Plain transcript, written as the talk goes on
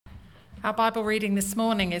Our Bible reading this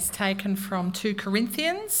morning is taken from 2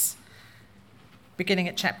 Corinthians, beginning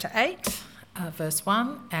at chapter 8, verse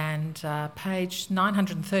 1, and page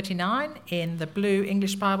 939 in the blue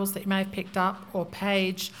English Bibles that you may have picked up, or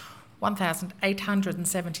page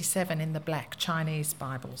 1877 in the black Chinese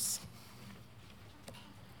Bibles.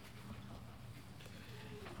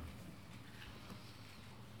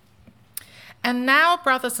 And now,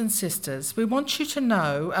 brothers and sisters, we want you to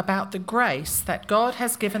know about the grace that God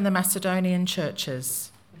has given the Macedonian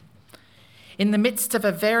churches. In the midst of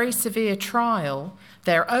a very severe trial,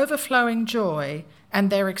 their overflowing joy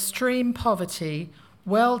and their extreme poverty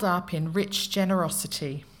welled up in rich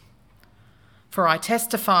generosity. For I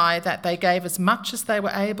testify that they gave as much as they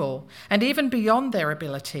were able, and even beyond their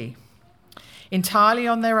ability. Entirely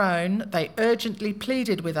on their own, they urgently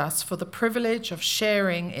pleaded with us for the privilege of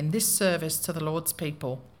sharing in this service to the Lord's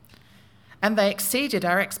people. And they exceeded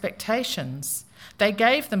our expectations. They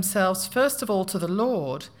gave themselves first of all to the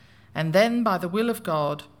Lord, and then by the will of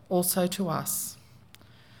God also to us.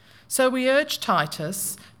 So we urge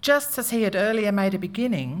Titus, just as he had earlier made a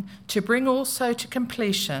beginning, to bring also to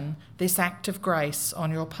completion this act of grace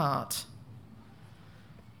on your part.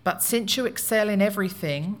 But since you excel in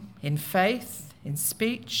everything, in faith, in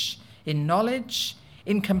speech, in knowledge,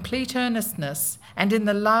 in complete earnestness, and in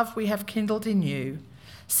the love we have kindled in you,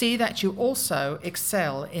 see that you also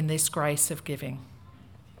excel in this grace of giving.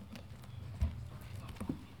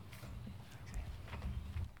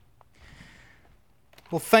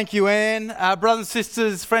 Well, thank you, Anne. Brothers and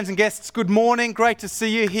sisters, friends and guests, good morning. Great to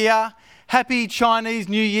see you here. Happy Chinese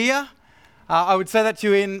New Year. I would say that to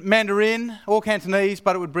you in Mandarin or Cantonese,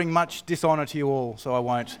 but it would bring much dishonour to you all, so I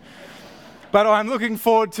won't. But I'm looking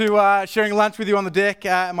forward to sharing lunch with you on the deck.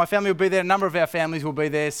 My family will be there. A number of our families will be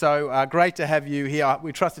there, so great to have you here.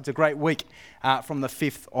 We trust it's a great week from the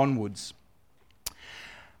 5th onwards.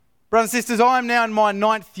 Brothers and sisters, I'm now in my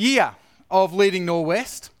 9th year of leading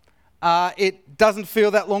Norwest. It doesn't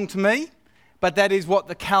feel that long to me, but that is what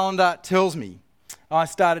the calendar tells me. I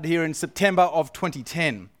started here in September of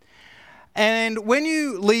 2010. And when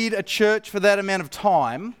you lead a church for that amount of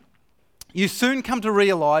time, you soon come to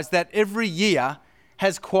realise that every year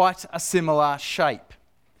has quite a similar shape.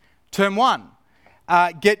 Term 1,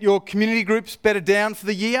 get your community groups bedded down for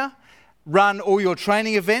the year, run all your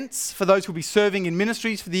training events for those who will be serving in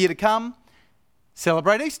ministries for the year to come,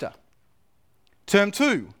 celebrate Easter. Term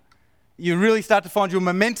 2, you really start to find your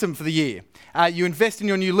momentum for the year. You invest in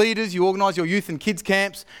your new leaders, you organise your youth and kids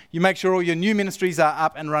camps, you make sure all your new ministries are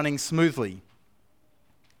up and running smoothly.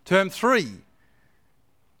 Term 3,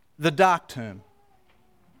 the dark term,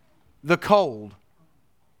 the cold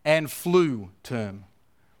and flu term.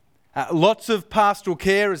 Lots of pastoral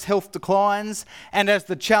care as health declines and as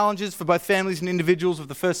the challenges for both families and individuals of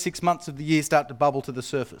the first 6 months of the year start to bubble to the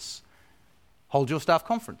surface. Hold your staff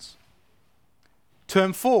conference.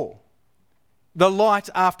 Term 4, the light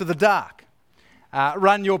after the dark.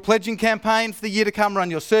 Run your pledging campaign for the year to come,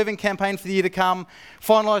 run your serving campaign for the year to come,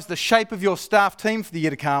 finalise the shape of your staff team for the year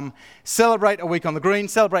to come, celebrate a week on the green,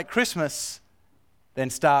 celebrate Christmas, then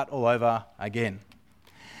start all over again.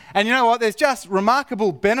 And you know what? There's just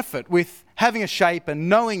remarkable benefit with having a shape and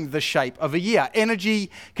knowing the shape of a year.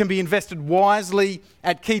 Energy can be invested wisely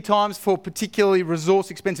at key times for particularly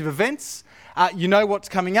resource-expensive events. You know what's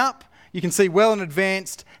coming up. You can see well in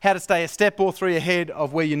advance how to stay a step or 3 ahead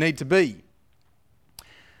of where you need to be.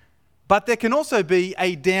 But there can also be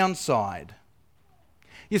a downside.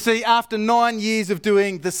 You see, after 9 years of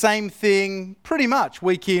doing the same thing pretty much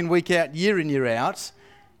week in, week out, year in, year out,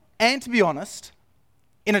 and to be honest,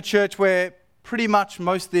 in a church where pretty much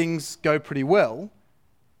most things go pretty well,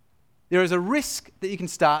 there is a risk that you can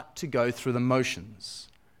start to go through the motions.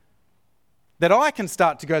 That I can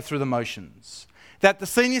start to go through the motions. That the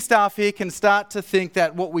senior staff here can start to think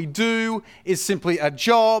that what we do is simply a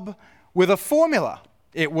job with a formula.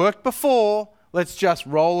 It worked before, let's just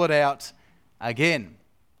roll it out again.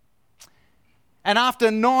 And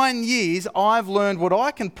after 9 years, I've learned what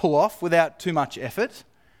I can pull off without too much effort.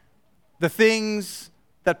 The things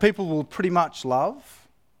that people will pretty much love.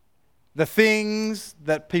 The things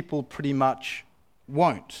that people pretty much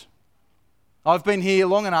won't. I've been here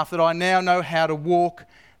long enough that I now know how to walk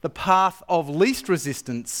the path of least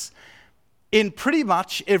resistance in pretty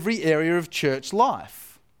much every area of church life.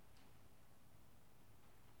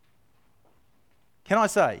 Can I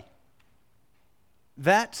say,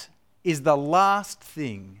 that is the last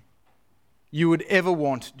thing you would ever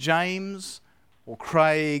want James or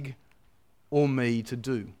Craig or me to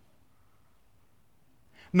do.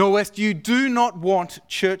 Norwest, you do not want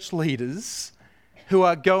church leaders who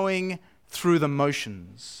are going through the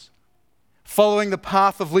motions, following the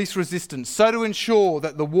path of least resistance, so to ensure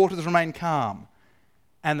that the waters remain calm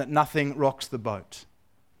and that nothing rocks the boat.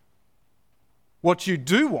 What you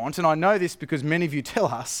do want, and I know this because many of you tell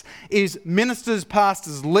us, is ministers,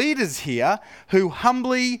 pastors, leaders here who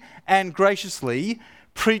humbly and graciously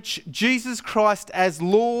preach Jesus Christ as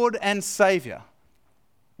Lord and Saviour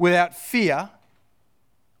without fear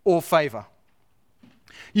or favour.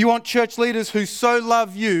 You want church leaders who so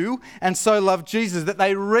love you and so love Jesus that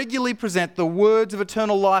they regularly present the words of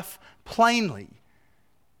eternal life plainly,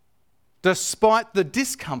 despite the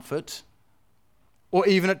discomfort or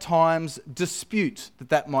even at times dispute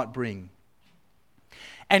that might bring.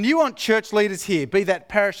 And you want church leaders here, be that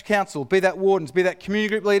parish council, be that wardens, be that community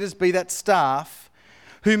group leaders, be that staff,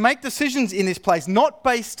 who make decisions in this place not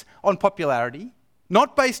based on popularity,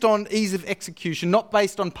 not based on ease of execution, not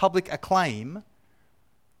based on public acclaim,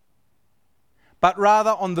 but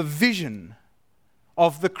rather on the vision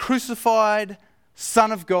of the crucified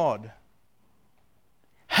Son of God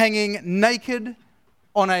hanging naked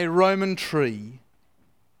on a Roman tree.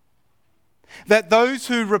 That those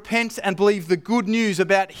who repent and believe the good news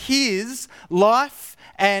about his life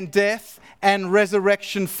and death and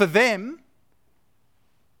resurrection for them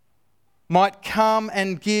might come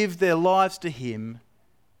and give their lives to him,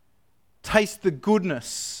 taste the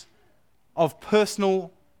goodness of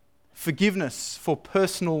personal forgiveness for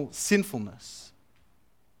personal sinfulness,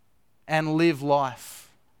 and live life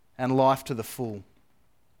and life to the full.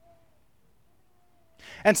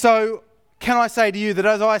 And so, can I say to you that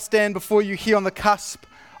as I stand before you here on the cusp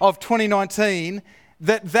of 2019,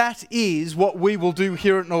 that is what we will do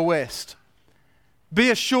here at Norwest. Be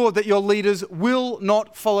assured that your leaders will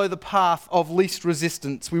not follow the path of least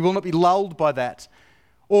resistance. We will not be lulled by that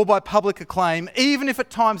or by public acclaim, even if at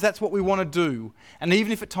times that's what we want to do, and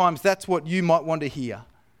even if at times that's what you might want to hear.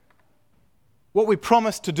 What we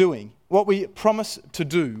promise to do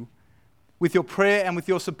with your prayer and with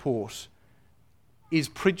your support is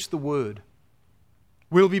preach the word.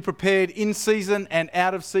 We'll be prepared in season and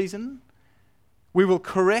out of season. We will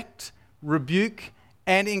correct, rebuke,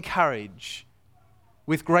 and encourage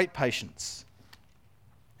with great patience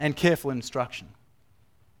and careful instruction.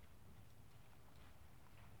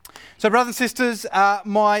 So, brothers and sisters,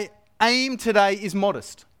 my aim today is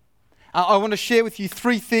modest. I want to share with you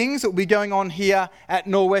 3 things that will be going on here at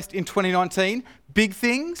Norwest in 2019. Big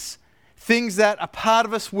things. Things that a part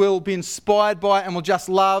of us will be inspired by and will just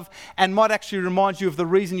love and might actually remind you of the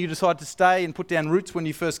reason you decided to stay and put down roots when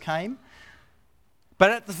you first came. But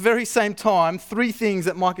at the very same time, 3 things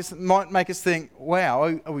that might make us think,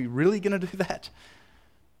 wow, are we really going to do that?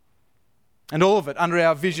 And all of it under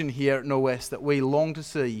our vision here at Norwest that we long to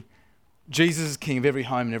see Jesus as King of every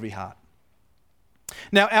home and every heart.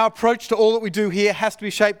 Now, our approach to all that we do here has to be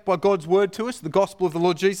shaped by God's word to us, the gospel of the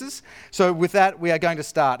Lord Jesus. So with that, we are going to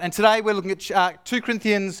start. And today we're looking at 2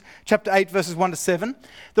 Corinthians chapter 8, verses 1 to 7.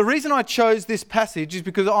 The reason I chose this passage is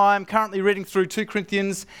because I'm currently reading through 2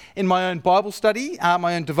 Corinthians in my own Bible study,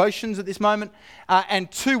 my own devotions at this moment. And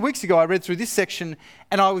 2 weeks ago, I read through this section,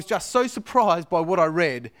 and I was just so surprised by what I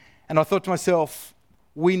read. And I thought to myself,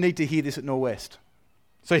 we need to hear this at Norwest.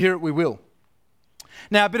 So hear it we will.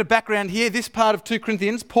 Now, a bit of background here. This part of 2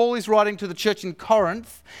 Corinthians, Paul is writing to the church in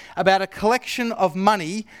Corinth about a collection of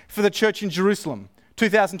money for the church in Jerusalem,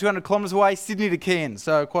 2,200 kilometres away, Sydney to Cairns,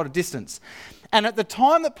 so quite a distance. And at the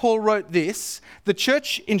time that Paul wrote this, the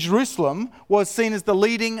church in Jerusalem was seen as the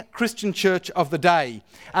leading Christian church of the day.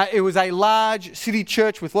 It was a large city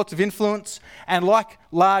church with lots of influence, and like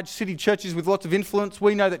large city churches with lots of influence,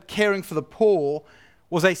 we know that caring for the poor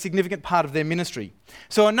was a significant part of their ministry.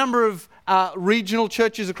 So a number of regional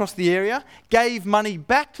churches across the area gave money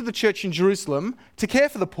back to the church in Jerusalem to care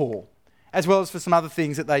for the poor, as well as for some other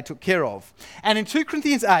things that they took care of. And in 2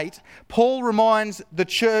 Corinthians 8, Paul reminds the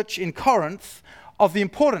church in Corinth of the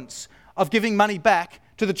importance of giving money back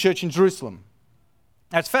to the church in Jerusalem.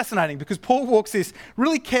 Now, it's fascinating because Paul walks this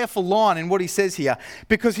really careful line in what he says here,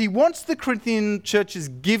 because he wants the Corinthian church's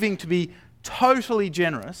giving to be totally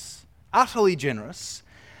generous, utterly generous,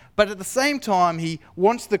 but at the same time, he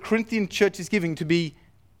wants the Corinthian church's giving to be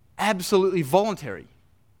absolutely voluntary.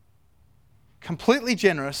 Completely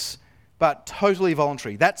generous, but totally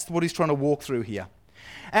voluntary. That's what he's trying to walk through here.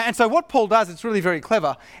 And so what Paul does, it's really very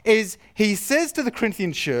clever, is he says to the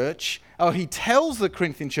Corinthian church, or he tells the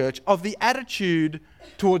Corinthian church of the attitude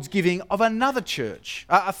towards giving of another church,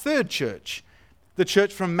 a third church, the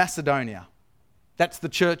church from Macedonia. That's the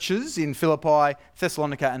churches in Philippi,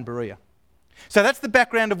 Thessalonica and Berea. So that's the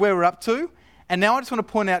background of where we're up to. And now I just want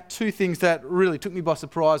to point out 2 things that really took me by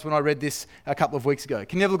surprise when I read this a couple of weeks ago.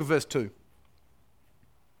 Can you have a look at verse 2?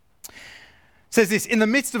 says this, in the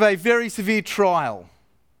midst of a very severe trial,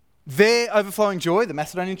 their overflowing joy, the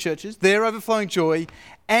Macedonian churches, their overflowing joy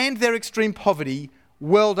and their extreme poverty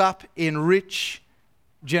welled up in rich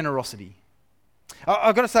generosity.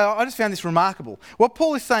 I've got to say, I just found this remarkable. What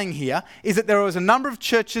Paul is saying here is that there was a number of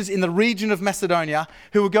churches in the region of Macedonia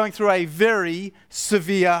who were going through a very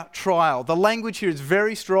severe trial. The language here is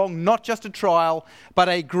very strong, not just a trial, but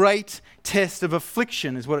a great test of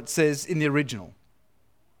affliction is what it says in the original.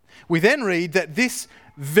 We then read that this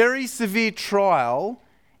very severe trial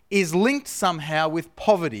is linked somehow with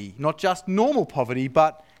poverty, not just normal poverty,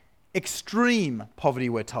 but extreme poverty,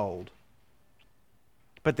 we're told.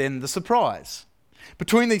 But then the surprise.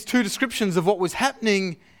 Between these two descriptions of what was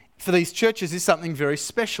happening for these churches is something very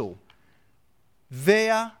special.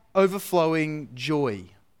 Their overflowing joy.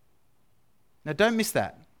 Now don't miss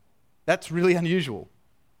that. That's really unusual.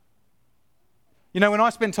 You know, when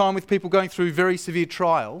I spend time with people going through very severe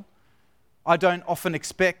trial, I don't often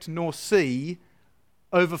expect nor see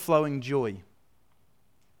overflowing joy.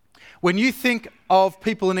 When you think of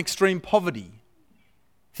people in extreme poverty,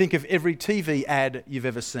 think of every TV ad you've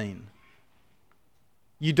ever seen.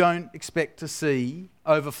 You don't expect to see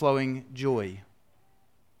overflowing joy.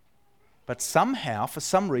 But somehow, for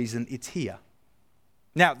some reason, it's here.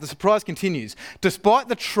 Now, the surprise continues. Despite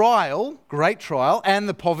the trial, great trial, and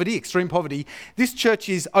the poverty, extreme poverty, this church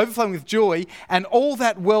is overflowing with joy, and all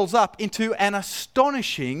that wells up into an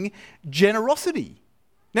astonishing generosity.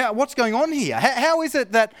 Now, what's going on here? How is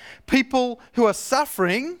it that people who are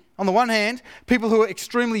suffering, on the one hand, people who are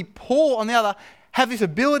extremely poor on the other, have this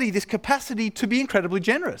ability, this capacity to be incredibly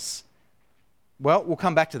generous? Well, we'll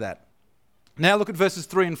come back to that. Now look at verses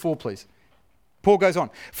 3 and 4, please. Paul goes on,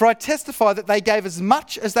 "For I testify that they gave as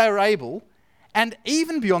much as they were able, and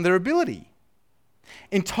even beyond their ability.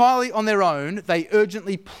 Entirely on their own, they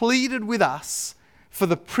urgently pleaded with us for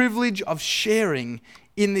the privilege of sharing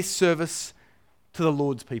in this service to the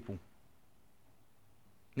Lord's people."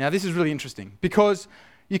 Now this is really interesting, because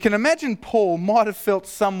you can imagine Paul might have felt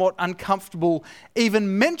somewhat uncomfortable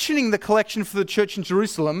even mentioning the collection for the church in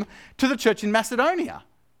Jerusalem to the church in Macedonia.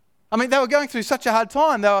 I mean, they were going through such a hard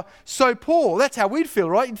time. They were so poor. That's how we'd feel,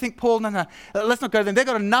 right? You'd think, Paul, no, let's not go to them. They've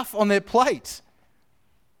got enough on their plate.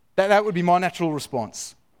 That would be my natural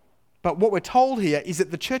response. But what we're told here is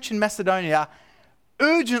that the church in Macedonia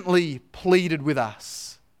urgently pleaded with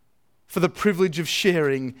us for the privilege of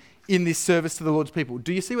sharing in this service to the Lord's people.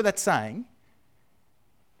 Do you see what that's saying?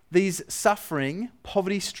 These suffering,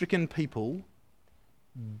 poverty-stricken people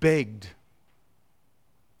begged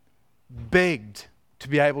to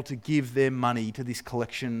be able to give their money to this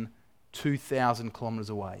collection 2,000 kilometres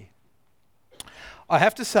away. I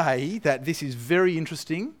have to say that this is very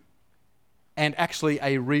interesting and actually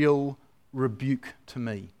a real rebuke to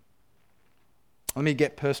me. Let me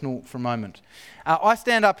get personal for a moment. I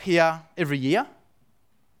stand up here every year,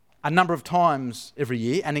 a number of times every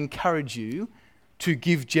year, and encourage you to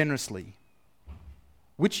give generously,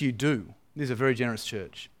 which you do. This is a very generous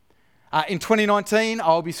church. In 2019,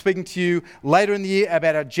 I'll be speaking to you later in the year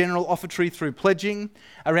about our general offertory through pledging.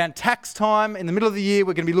 Around tax time, in the middle of the year,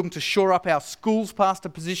 we're going to be looking to shore up our schools pastor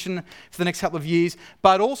position for the next couple of years.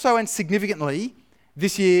 But also, and significantly,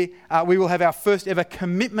 this year, we will have our first ever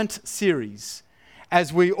commitment series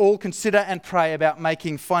as we all consider and pray about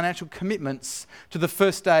making financial commitments to the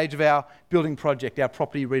first stage of our building project, our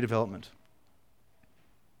property redevelopment.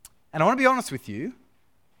 And I want to be honest with you,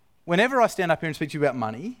 whenever I stand up here and speak to you about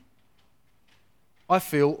money, I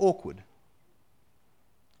feel awkward.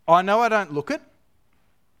 I know I don't look it.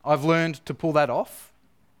 I've learned to pull that off.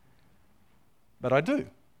 But I do.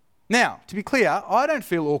 Now, to be clear, I don't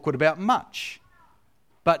feel awkward about much.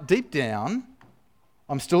 But deep down,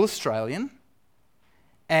 I'm still Australian,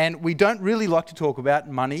 and we don't really like to talk about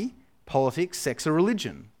money, politics, sex, or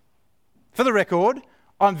religion. For the record,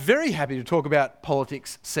 I'm very happy to talk about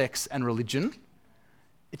politics, sex, and religion.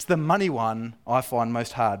 It's the money one I find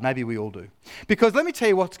most hard. Maybe we all do. Because let me tell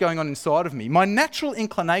you what's going on inside of me. My natural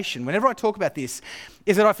inclination, whenever I talk about this,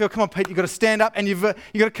 is that I feel, come on, Pete, you've got to stand up and you've got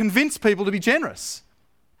to convince people to be generous.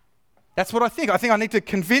 That's what I think. I think I need to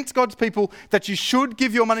convince God's people that you should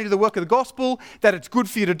give your money to the work of the gospel, that it's good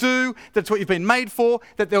for you to do, that's what you've been made for,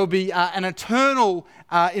 that there will be an eternal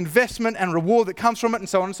investment and reward that comes from it, and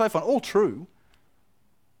so on and so forth. All true.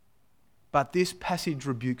 But this passage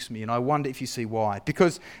rebukes me, and I wonder if you see why.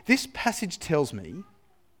 Because this passage tells me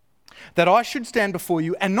that I should stand before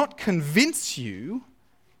you and not convince you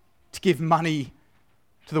to give money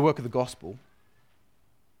to the work of the gospel,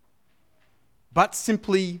 but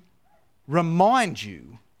simply remind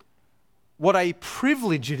you what a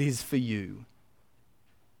privilege it is for you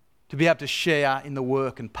to be able to share in the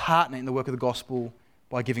work and partner in the work of the gospel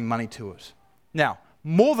by giving money to it. Now,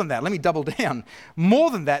 more than that, let me double down. More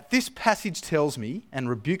than that, this passage tells me and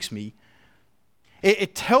rebukes me.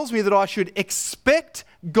 It tells me that I should expect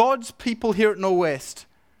God's people here at Norwest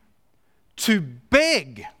to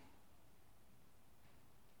beg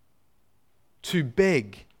to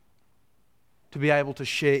be able to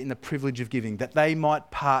share in the privilege of giving, that they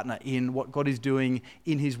might partner in what God is doing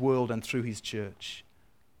in his world and through his church.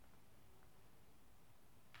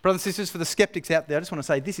 Brothers and sisters, for the skeptics out there, I just want to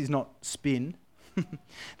say this is not spin.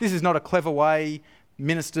 This is not a clever way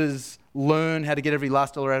ministers learn how to get every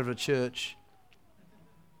last dollar out of a church.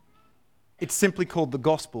 It's simply called the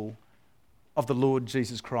gospel of the Lord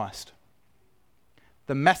Jesus Christ.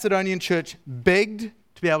 The Macedonian church begged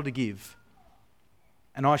to be able to give,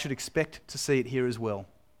 and I should expect to see it here as well.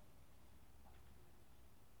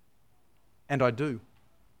 And I do.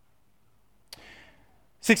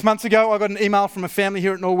 6 months ago, I got an email from a family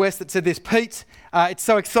here at Norwest that said this: Pete, it's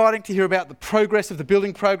so exciting to hear about the progress of the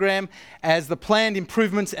building program, as the planned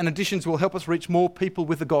improvements and additions will help us reach more people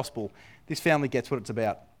with the gospel. This family gets what it's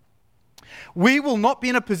about. We will not be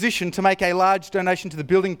in a position to make a large donation to the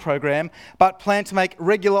building program, but plan to make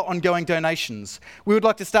regular ongoing donations. We would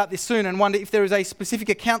like to start this soon and wonder if there is a specific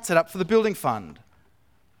account set up for the building fund.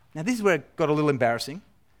 Now, this is where it got a little embarrassing.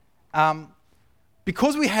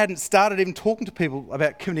 Because we hadn't started even talking to people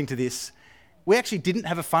about committing to this, we actually didn't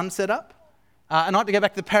have a fund set up. And I had to go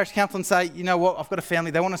back to the parish council and say, you know what, I've got a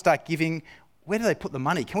family, they want to start giving. Where do they put the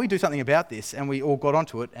money? Can we do something about this? And we all got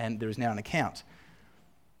onto it, and there is now an account.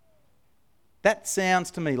 That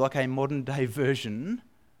sounds to me like a modern day version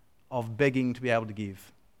of begging to be able to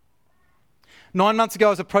give. 9 months ago,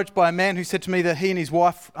 I was approached by a man who said to me that he and his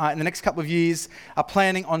wife, in the next couple of years, are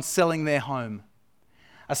planning on selling their home.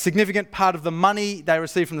 A significant part of the money they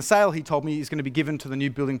receive from the sale, he told me, is going to be given to the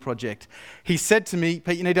new building project. He said to me,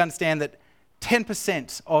 Pete, you need to understand that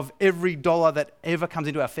 10% of every dollar that ever comes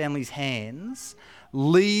into our family's hands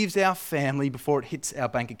leaves our family before it hits our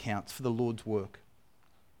bank accounts for the Lord's work.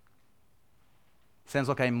 Sounds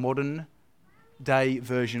like a modern day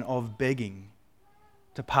version of begging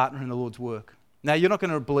to partner in the Lord's work. Now, you're not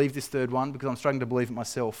going to believe this third one because I'm struggling to believe it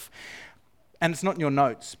myself. And it's not in your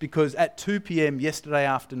notes, because at 2 p.m. yesterday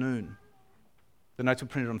afternoon, the notes were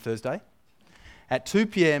printed on Thursday. At 2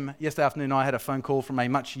 p.m. yesterday afternoon, I had a phone call from a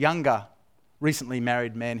much younger, recently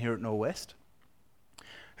married man here at Norwest,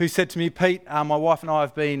 who said to me, Pete, my wife and I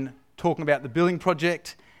have been talking about the building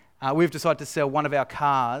project. We've decided to sell one of our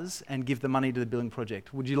cars and give the money to the building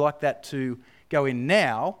project. Would you like that to go in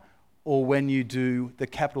now or when you do the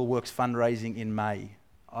Capital Works fundraising in May?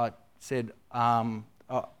 I said, can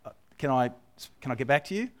I get back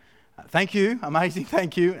to you? Thank you, amazing,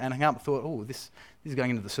 thank you. And I hung up and thought, oh, this is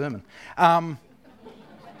going into the sermon. That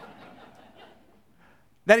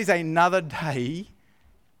is another day.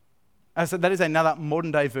 That is another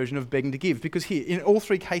modern day version of begging to give, because here, in all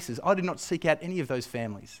three cases, I did not seek out any of those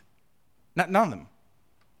families. None of them.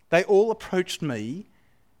 They all approached me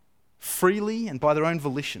freely and by their own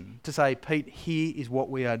volition to say, Pete, here is what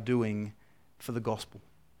we are doing for the gospel.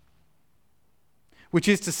 Which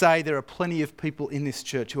is to say, there are plenty of people in this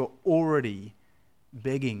church who are already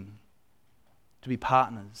begging to be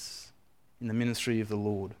partners in the ministry of the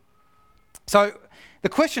Lord. So the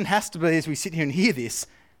question has to be, as we sit here and hear this,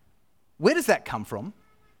 where does that come from?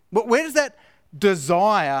 Where does that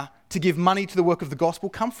desire to give money to the work of the gospel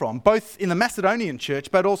come from, both in the Macedonian church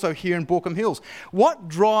but also here in Borkham Hills? What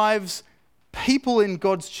drives people in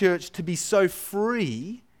God's church to be so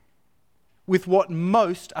free with what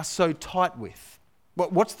most are so tight with?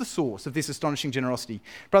 What's the source of this astonishing generosity?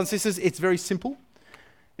 Brothers and sisters, it's very simple,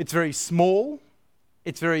 it's very small,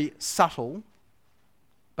 it's very subtle,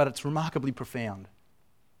 but it's remarkably profound.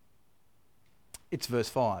 It's verse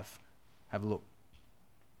 5. Have a look.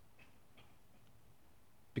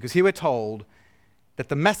 Because here we're told that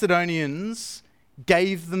the Macedonians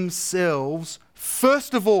gave themselves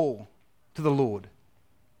first of all to the Lord,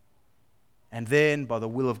 and then by the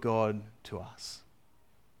will of God to us.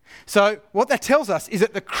 So what that tells us is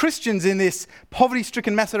that the Christians in this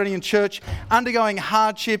poverty-stricken Macedonian church, undergoing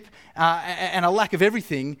hardship and a lack of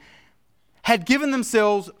everything, had given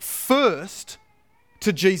themselves first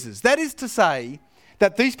to Jesus. That is to say,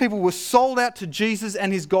 that these people were sold out to Jesus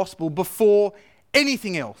and his gospel before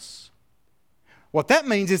anything else. What that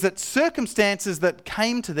means is that circumstances that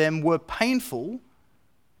came to them were painful,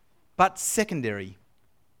 but secondary.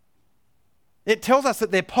 It tells us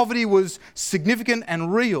that their poverty was significant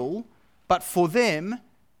and real, but for them,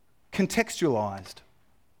 contextualized.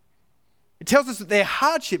 It tells us that their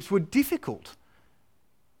hardships were difficult,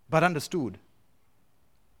 but understood.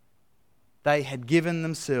 they had given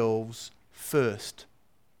themselves first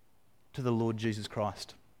to the Lord Jesus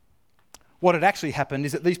Christ. What had actually happened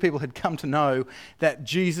is that these people had come to know that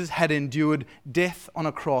Jesus had endured death on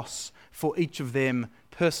a cross for each of them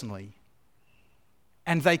personally.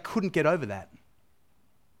 And they couldn't get over that.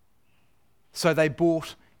 So they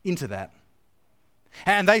bought into that.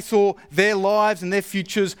 And they saw their lives and their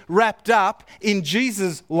futures wrapped up in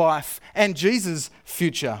Jesus' life and Jesus'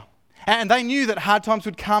 future. And they knew that hard times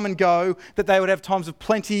would come and go, that they would have times of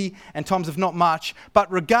plenty and times of not much.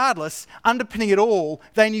 But regardless, underpinning it all,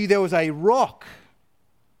 they knew there was a rock,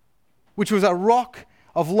 which was a rock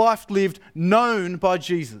of life lived, known by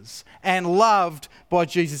Jesus and loved by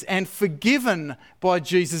Jesus and forgiven by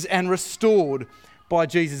Jesus and restored by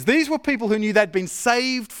Jesus. These were people who knew they'd been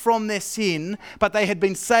saved from their sin, but they had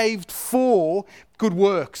been saved for good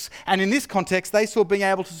works. And in this context, they saw being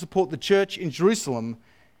able to support the church in Jerusalem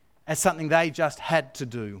as something they just had to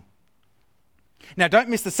do. Now, don't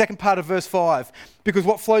miss the second part of verse 5, because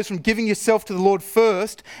what flows from giving yourself to the Lord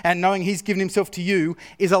first and knowing He's given Himself to you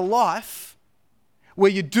is a life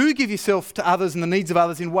where you do give yourself to others and the needs of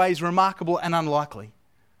others in ways remarkable and unlikely.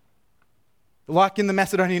 Like in the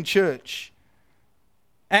Macedonian church,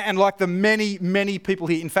 and like the many, many people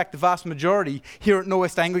here, in fact, the vast majority here at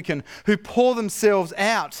Norwest Anglican, who pour themselves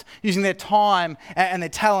out using their time and their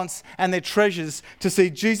talents and their treasures to see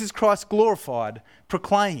Jesus Christ glorified,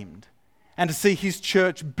 proclaimed, and to see His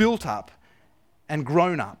church built up and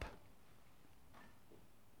grown up.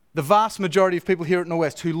 The vast majority of people here at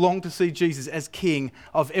Norwest who long to see Jesus as King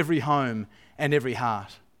of every home and every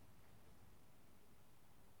heart.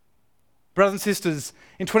 Brothers and sisters,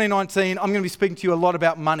 in 2019, I'm going to be speaking to you a lot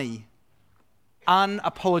about money,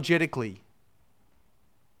 unapologetically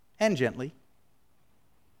and gently.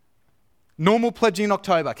 Normal pledging in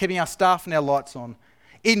October, keeping our staff and our lights on.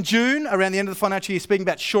 In June, around the end of the financial year, speaking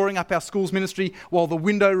about shoring up our schools ministry while the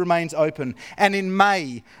window remains open. And in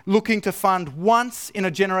May, looking to fund once in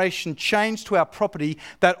a generation change to our property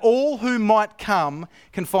that all who might come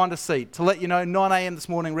can find a seat. To let you know, 9 a.m. this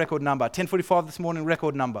morning, record number. 10:45 this morning,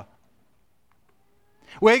 record number.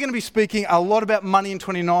 We're going to be speaking a lot about money in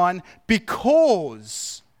 29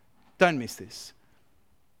 because, don't miss this,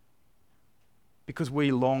 because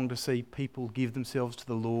we long to see people give themselves to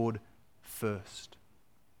the Lord first.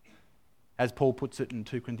 As Paul puts it in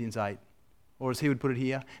 2 Corinthians 8, or as he would put it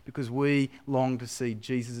here, because we long to see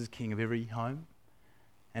Jesus as King of every home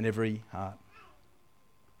and every heart.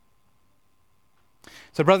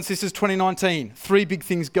 So brothers and sisters, 2019, 3 big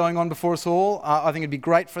things going on before us all. I think it'd be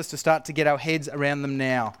great for us to start to get our heads around them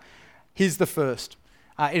now. Here's the first.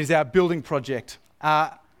 It is our building project.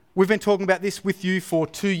 We've been talking about this with you for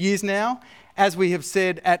 2 years now. As we have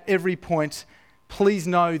said at every point, please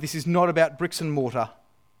know this is not about bricks and mortar.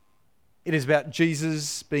 It is about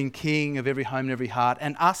Jesus being King of every home and every heart,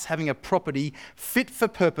 and us having a property fit for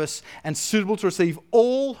purpose and suitable to receive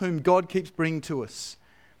all whom God keeps bringing to us.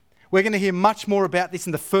 We're going to hear much more about this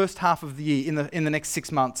in the first half of the year, in the next 6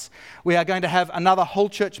 months. We are going to have another whole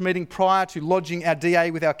church meeting prior to lodging our DA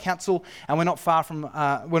with our council, and we're not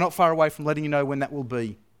far away from letting you know when that will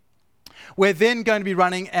be. We're then going to be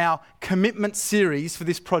running our commitment series for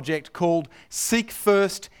this project called Seek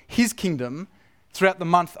First His Kingdom throughout the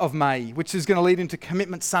month of May, which is going to lead into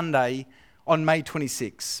Commitment Sunday on May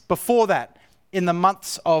 26. Before that, in the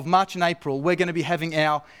months of March and April, we're going to be having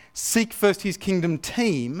our Seek First His Kingdom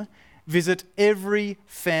team visit every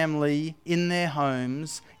family in their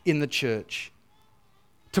homes in the church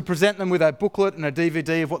to present them with a booklet and a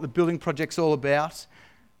DVD of what the building project's all about,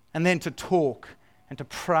 and then to talk and to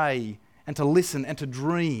pray and to listen and to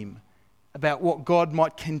dream about what God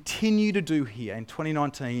might continue to do here in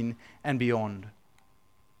 2019 and beyond.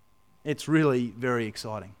 It's really very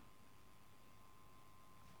exciting.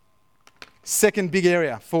 Second big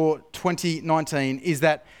area for 2019 is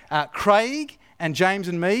that Craig and James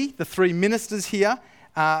and me, the 3 ministers here,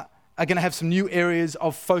 are going to have some new areas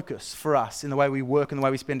of focus for us in the way we work and the way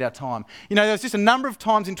we spend our time. You know, there was just a number of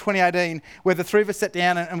times in 2018 where the 3 of us sat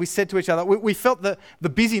down and we said to each other, we felt the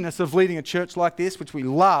busyness of leading a church like this, which we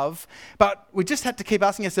love, but we just had to keep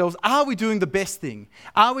asking ourselves, are we doing the best thing?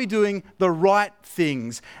 Are we doing the right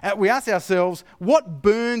things? We asked ourselves, what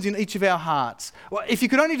burns in each of our hearts? Well, if you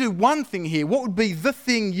could only do one thing here, what would be the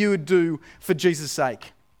thing you would do for Jesus'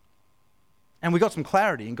 sake? And we got some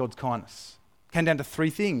clarity in God's kindness. Came down to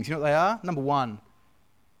 3 things. You know what they are? Number 1,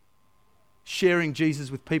 sharing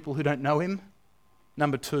Jesus with people who don't know Him.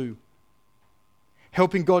 Number 2,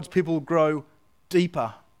 helping God's people grow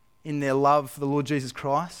deeper in their love for the Lord Jesus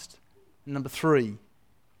Christ. And number 3,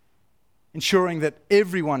 ensuring that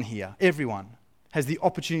everyone here, everyone, has the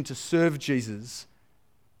opportunity to serve Jesus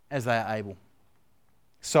as they are able.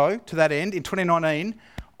 So, to that end, in 2019,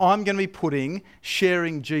 I'm going to be putting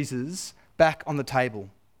sharing Jesus back on the table.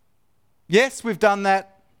 Yes, we've done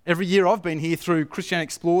that every year I've been here through Christianity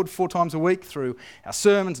Explored 4 times a week, through our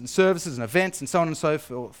sermons and services and events and so on and so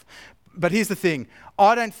forth. But here's the thing,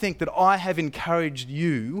 I don't think that I have encouraged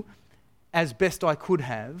you as best I could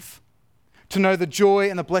have to know the joy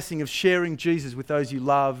and the blessing of sharing Jesus with those you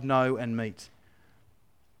love, know and meet.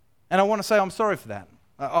 And I want to say I'm sorry for that.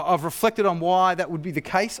 I've reflected on why that would be the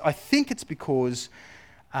case. I think it's because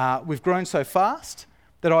we've grown so fast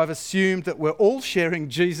that I've assumed that we're all sharing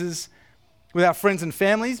Jesus with our friends and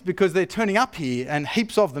families because they're turning up here and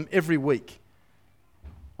heaps of them every week.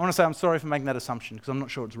 I want to say I'm sorry for making that assumption because I'm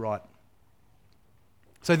not sure it's right.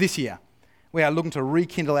 So this year, we are looking to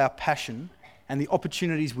rekindle our passion and the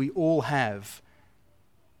opportunities we all have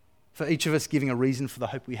for each of us giving a reason for the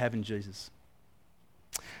hope we have in Jesus.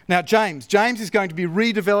 Now, James is going to be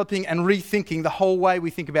redeveloping and rethinking the whole way we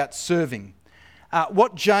think about serving.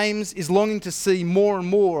 What James is longing to see more and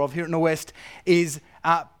more of here at Norwest is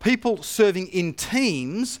people serving in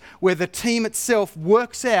teams where the team itself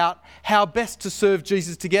works out how best to serve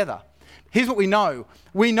Jesus together. Here's what we know.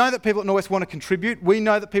 We know that people at Norwest want to contribute. We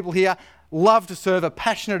know that people here love to serve, are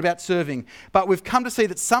passionate about serving. But we've come to see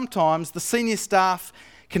that sometimes the senior staff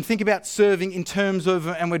can think about serving in terms of,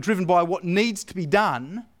 and we're driven by what needs to be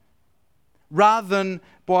done, rather than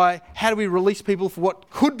by how do we release people for what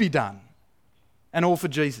could be done, and all for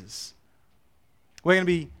Jesus. We're going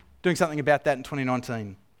to be doing something about that in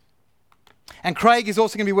 2019. And Craig is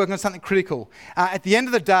also going to be working on something critical. At the end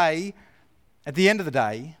of the day,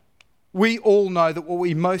 we all know that what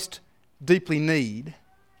we most deeply need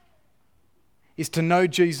is to know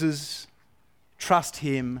Jesus, trust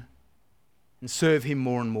him, and serve him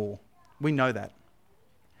more and more. We know that.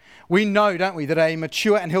 We know, don't we, that a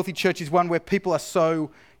mature and healthy church is one where people are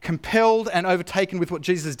so compelled and overtaken with what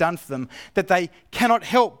Jesus has done for them that they cannot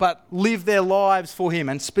help but live their lives for him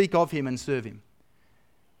and speak of him and serve him.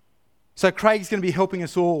 So Craig's going to be helping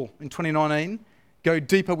us all in 2019 go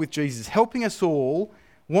deeper with Jesus, helping us all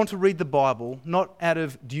want to read the Bible not out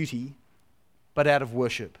of duty but out of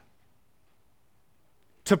worship.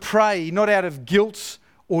 To pray not out of guilt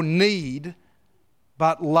or need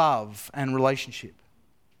but love and relationship.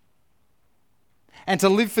 And to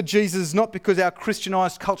live for Jesus not because our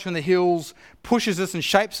Christianised culture in the hills pushes us and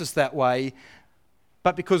shapes us that way,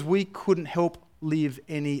 but because we couldn't help live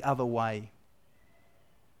any other way.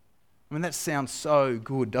 I mean, that sounds so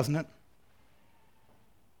good, doesn't it?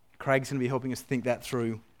 Craig's going to be helping us think that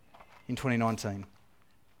through in 2019.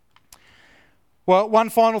 Well, one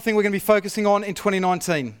final thing we're going to be focusing on in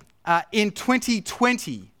 2019. In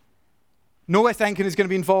 2020, Norwest Anglican is going to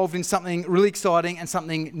be involved in something really exciting and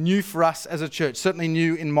something new for us as a church, certainly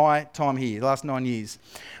new in my time here, the last 9 years.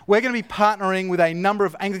 We're going to be partnering with a number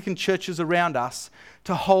of Anglican churches around us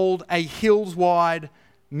to hold a hills-wide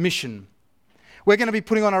mission. We're going to be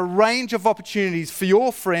putting on a range of opportunities for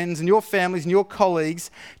your friends and your families and your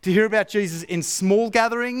colleagues to hear about Jesus in small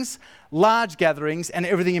gatherings, large gatherings, and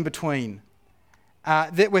everything in between.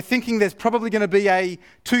 We're thinking there's probably going to be a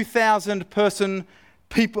 2,000 person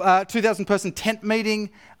tent meeting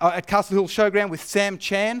at Castle Hill Showground with Sam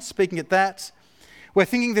Chan speaking at that. We're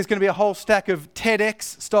thinking there's going to be a whole stack of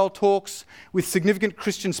TEDx-style talks with significant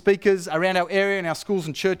Christian speakers around our area and our schools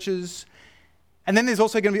and churches. And then there's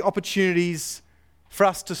also going to be opportunities for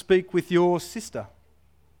us to speak with your sister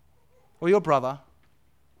or your brother,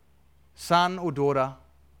 son or daughter,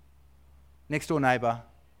 next door neighbour,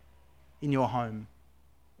 in your home.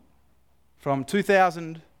 From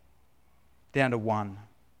 2,000 down to 1.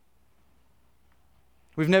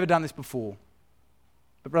 We've never done this before.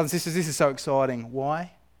 But brothers and sisters, this is so exciting.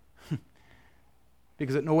 Why?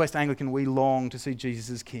 Because at Norwest Anglican, we long to see Jesus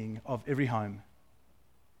as King of every home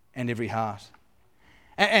and every heart.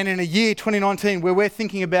 And in a year, 2019, where we're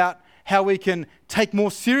thinking about how we can take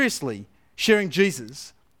more seriously sharing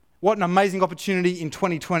Jesus, what an amazing opportunity in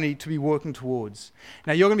 2020 to be working towards.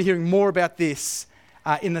 Now, you're going to be hearing more about this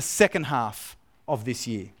in the second half of this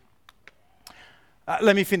year.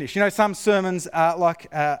 Let me finish. You know, some sermons are like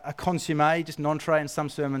a consommé, just an entree, and some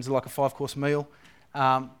sermons are like a 5-course meal.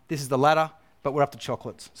 This is the latter, but we're up to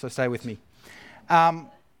chocolates, so stay with me.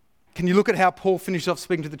 Can you look at how Paul finishes off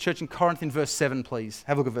speaking to the church in Corinth in verse 7, please?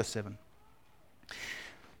 Have a look at verse 7.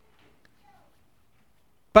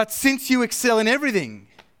 But since you excel in everything,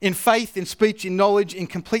 in faith, in speech, in knowledge, in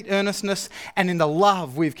complete earnestness, and in the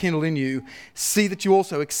love we've kindled in you, see that you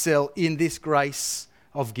also excel in this grace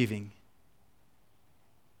of giving.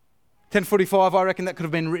 1045, I reckon that could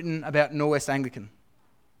have been written about Norwest Anglican.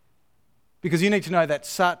 Because you need to know that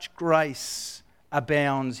such grace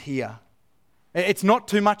abounds here. It's not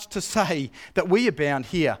too much to say that we abound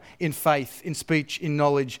here in faith, in speech, in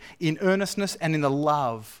knowledge, in earnestness, and in the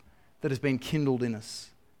love that has been kindled in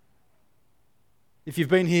us. If you've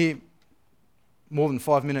been here more than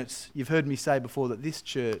 5 minutes, you've heard me say before that this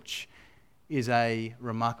church is a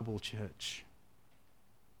remarkable church.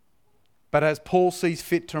 But as Paul sees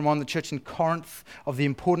fit to remind the church in Corinth of the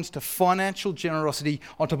importance to financial generosity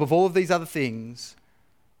on top of all of these other things,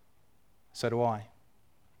 so do I.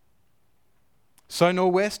 So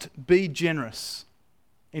Norwest, be generous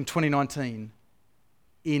in 2019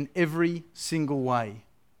 in every single way,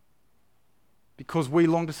 because we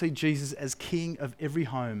long to see Jesus as King of every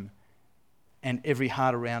home and every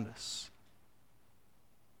heart around us.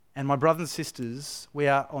 And my brothers and sisters, we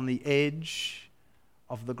are on the edge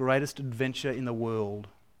of the greatest adventure in the world.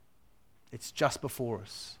 It's just before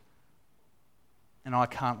us. And I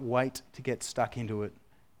can't wait to get stuck into it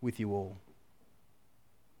with you all.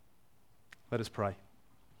 Let us pray.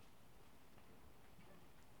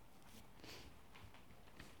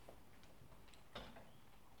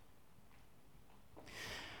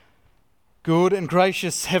 Good and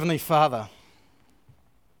gracious Heavenly Father,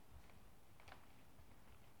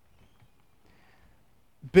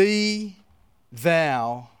 be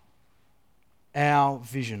Thou our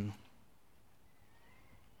vision,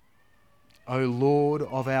 O Lord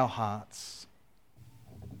of our hearts.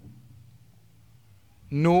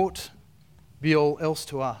 Naught be all else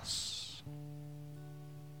to us,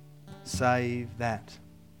 save that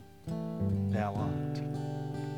Thou art.